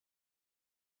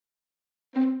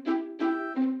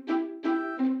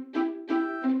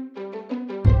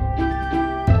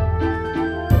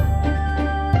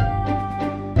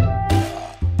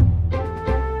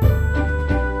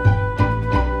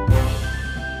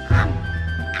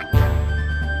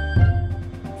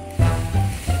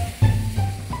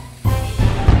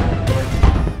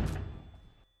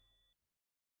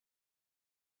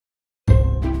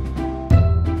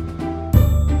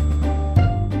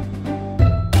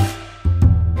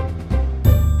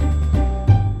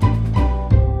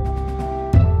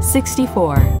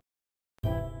64.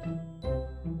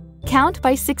 Count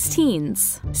by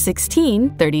 16s. 16,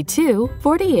 32,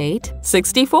 48,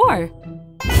 64.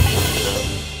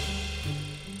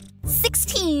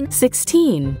 16,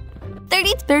 16,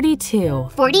 30, 32,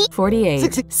 40,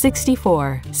 48,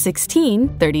 64.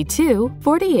 16, 32,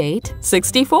 48,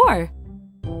 64.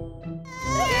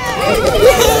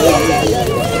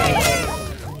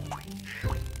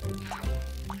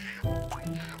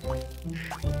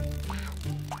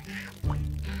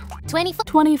 24,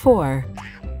 24.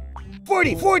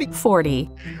 40, 40. 40.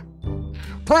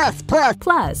 Plus.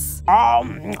 Plus.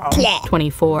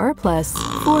 24 plus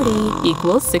 40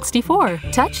 equals 64.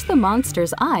 Touch the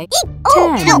monster's eye.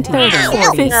 10, 30,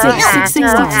 40, 60,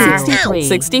 62, 63,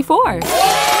 64.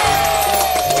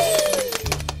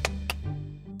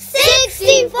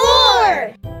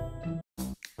 64!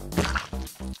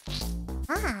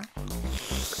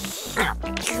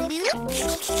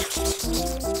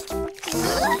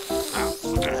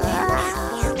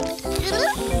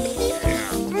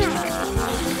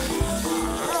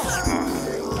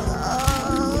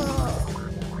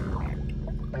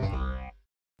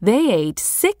 They ate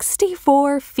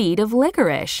 64 feet of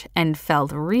licorice and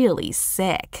felt really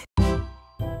sick.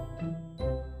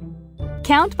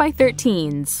 Count by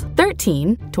 13s.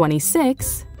 13,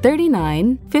 26,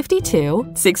 39,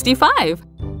 52, 65.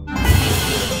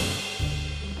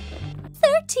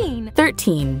 13,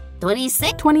 13,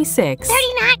 26, 26,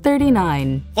 39,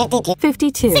 39,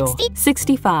 52, 60,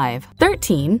 65.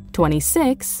 13,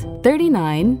 26,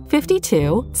 39,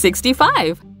 52,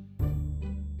 65.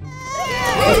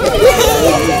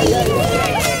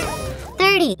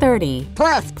 30, 30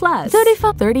 Plus. plus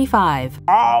 35.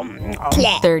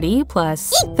 30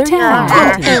 plus 10,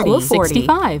 20 equals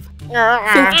 65.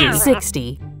 50,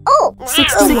 60, oh,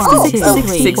 62,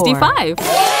 65.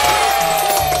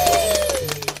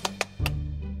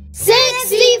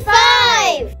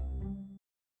 65!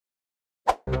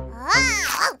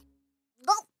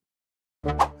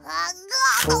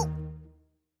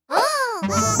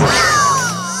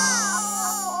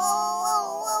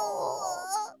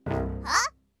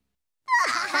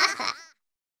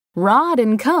 Rod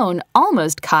and Cone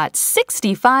almost caught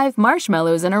 65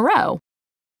 marshmallows in a row.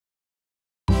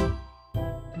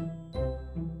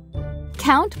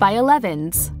 Count by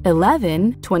 11s.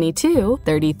 11, 22,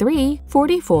 33,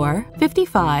 44,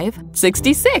 55,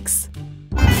 66.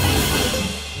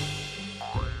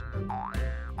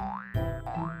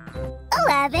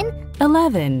 11,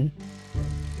 11,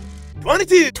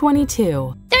 22.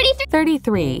 22, 33,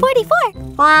 33,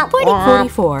 44,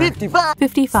 44, 55.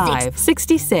 55,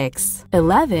 66,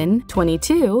 11,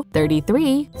 22,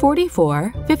 33,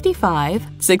 44, 55,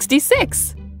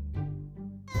 66.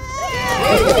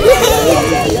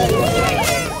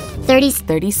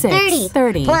 36,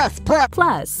 30 Plus.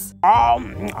 plus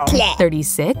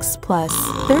 36 plus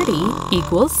 30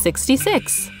 equals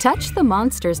 66. Touch the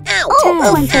monster's 10,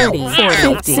 20, 30, 40,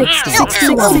 50, 60,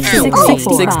 61,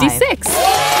 62, 66.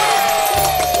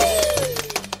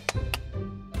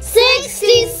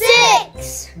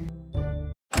 66!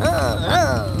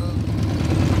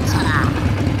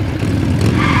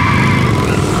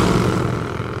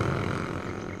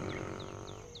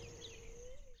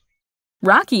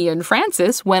 Rocky and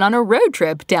Francis went on a road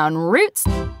trip down routes.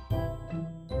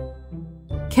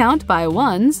 Count by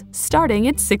ones, starting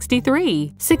at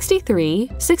 63.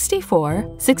 63,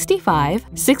 64, 65,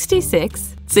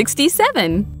 66,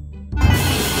 67.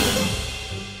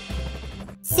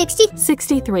 60,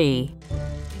 63,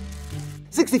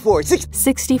 64.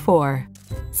 64,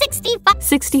 65,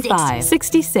 65,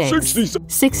 66,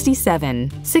 66.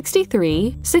 67,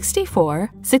 63, 64,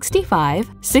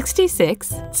 65,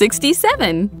 66,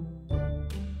 67.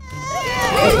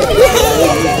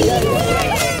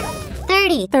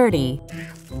 30, 30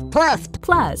 Plus.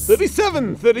 plus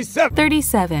 37.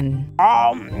 37.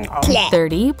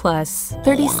 30 plus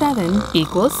 37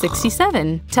 equals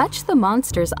 67. Touch the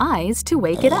monster's eyes to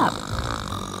wake it up.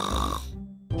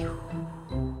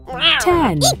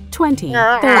 10, 20,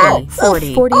 30,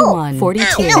 40, 41, 42,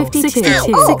 52,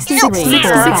 63,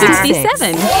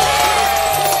 67.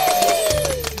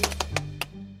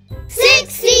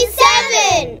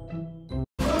 67!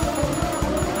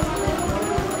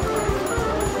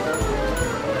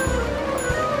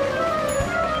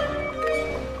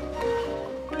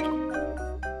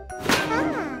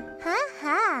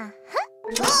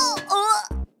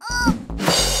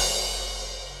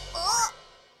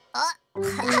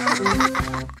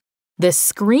 The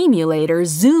Screamulator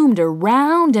zoomed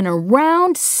around and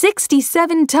around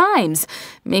 67 times,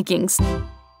 making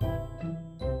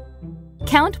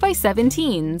Count by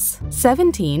 17s.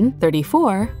 17,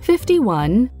 34,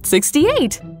 51,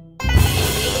 68.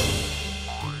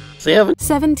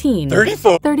 17,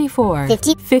 34,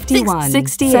 50, 51,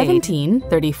 68. 17,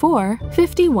 34,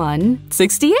 51,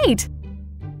 68.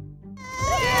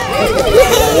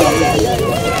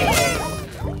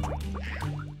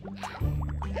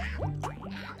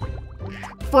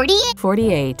 48.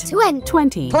 48.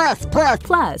 20. Plus.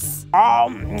 Plus.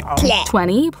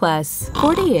 20 plus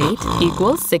 48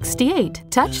 equals 68.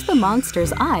 Touch the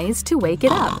monster's eyes to wake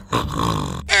it up.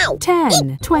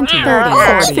 10, 20, 30,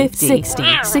 40, 50, 60,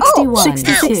 61,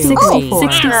 62, 64,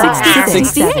 65,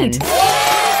 68.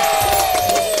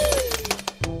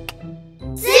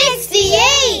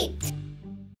 68.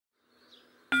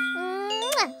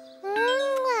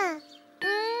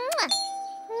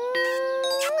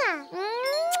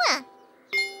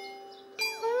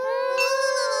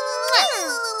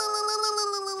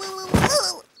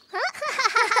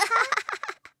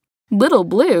 Little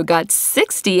Blue got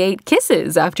 68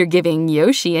 kisses after giving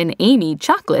Yoshi and Amy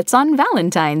chocolates on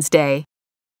Valentine's Day.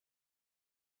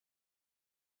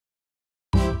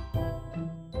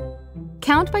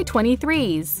 Count by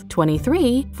 23s.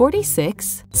 23,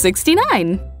 46,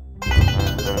 69.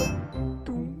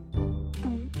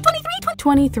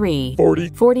 23, 40,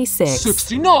 46,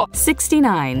 69,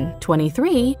 69.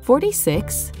 23,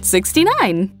 46,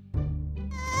 69.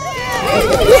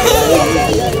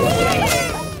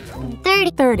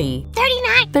 30,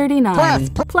 39. 39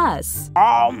 plus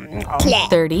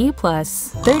 30 plus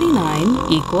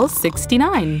 39 equals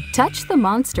 69. Touch the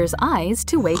monster's eyes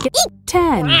to wake it.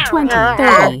 10, 20,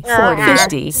 30, 40,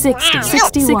 50, 60,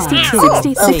 61, 62,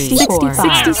 63, 64,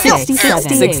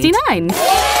 66, 69.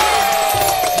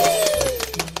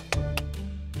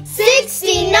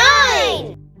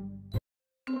 69.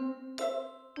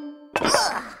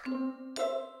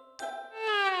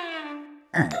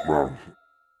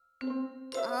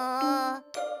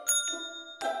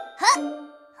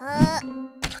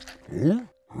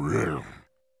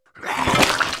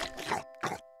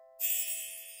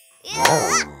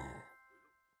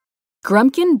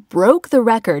 Grumpkin broke the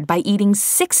record by eating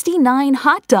 69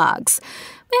 hot dogs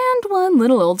and one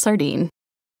little old sardine.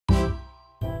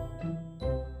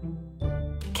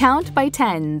 Count by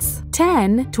 10s.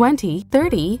 10, 20,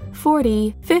 30,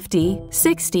 40, 50,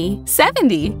 60,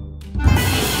 70.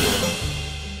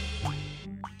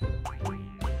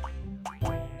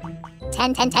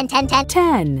 10, 10, 10, 10, 10.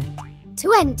 10,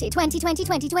 20, 20, 20,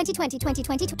 20, 20, 20, 20,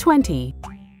 20, 20,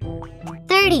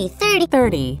 30, 30,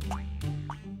 30,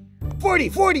 40,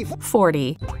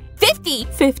 40, 50,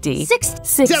 50, 60,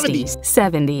 60,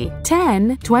 70,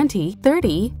 10, 20,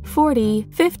 30, 40,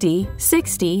 50,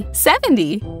 60,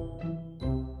 70.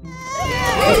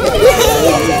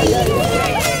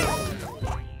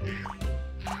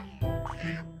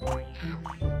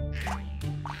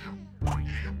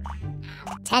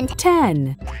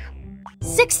 10,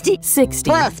 60,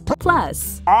 60,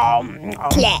 plus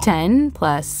 10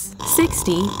 plus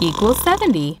 60 equals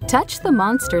 70. Touch the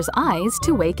monster's eyes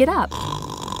to wake it up.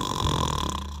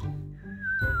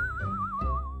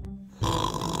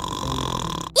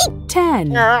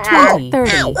 10, 20,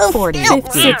 30, 40,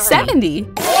 50, 70.